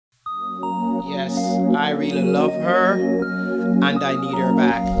I really love her, and I need her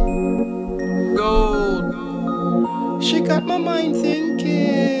back. Gold. She got my mind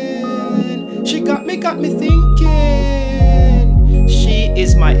thinking. She got me thinking. She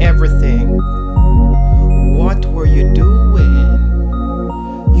is my everything. What were you doing?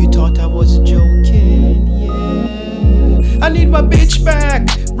 You thought I was joking, yeah. I need my bitch back,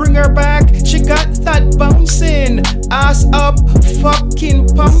 bring her back. She got that bouncing, ass up, fucking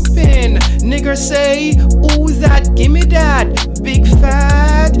pumping. Nigger say, ooh that, gimme that, big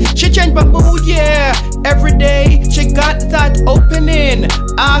fat. She changed my mood, yeah, every day. She got that opening,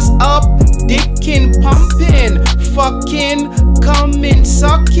 ass up, dickin' pumping, fucking, coming,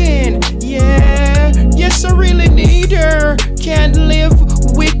 sucking, yeah. Yes, I really need her, can't live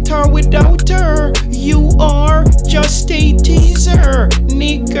with her without her. You are just a teaser,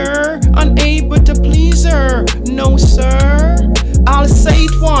 nigger, unable to please her. No sir, I'll say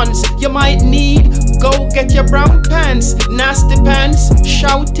it once, you might need, go get your brown pants, nasty pants,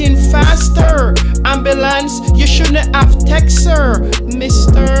 shouting faster. Ambulance, you shouldn't have text her,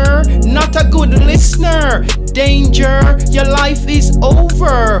 mister, not a good listener. Danger, your life is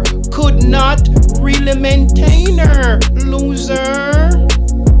over, could not really maintain her, loser.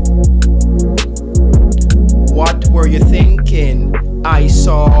 What were you thinking? I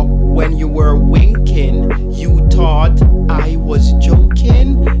saw when you were winking. You thought I was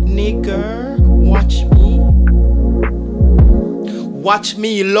joking? Nigger, watch me. Watch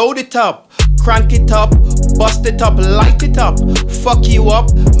me load it up, crank it up, bust it up, light it up, fuck you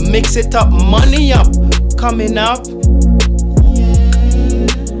up, mix it up, money up, coming up.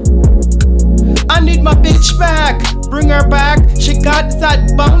 I need my bitch back, bring her back. She got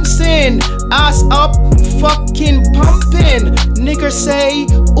that bouncing, ass up, fucking pumping. Nigger say,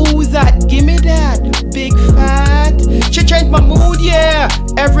 ooh that, gimme that, big fat. She changed my mood, yeah,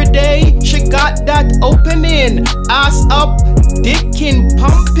 every day. She got that opening, ass up, dickin'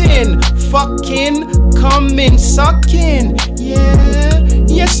 pumping, fucking, coming, sucking, yeah.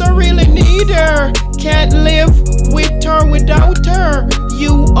 Yes, I really need her, can't live with her without her.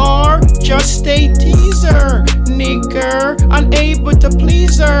 You are just a teaser, nigger, unable to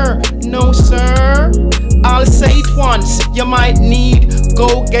please her. No sir, I'll say it once, you might need,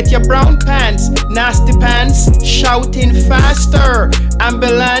 go get your brown pants, nasty pants, shouting faster.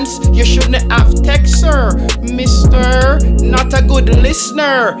 Ambulance, you shouldn't have text her, mister, not a good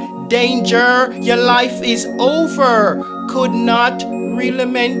listener. Danger, your life is over, could not really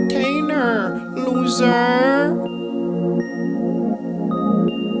maintain her, loser.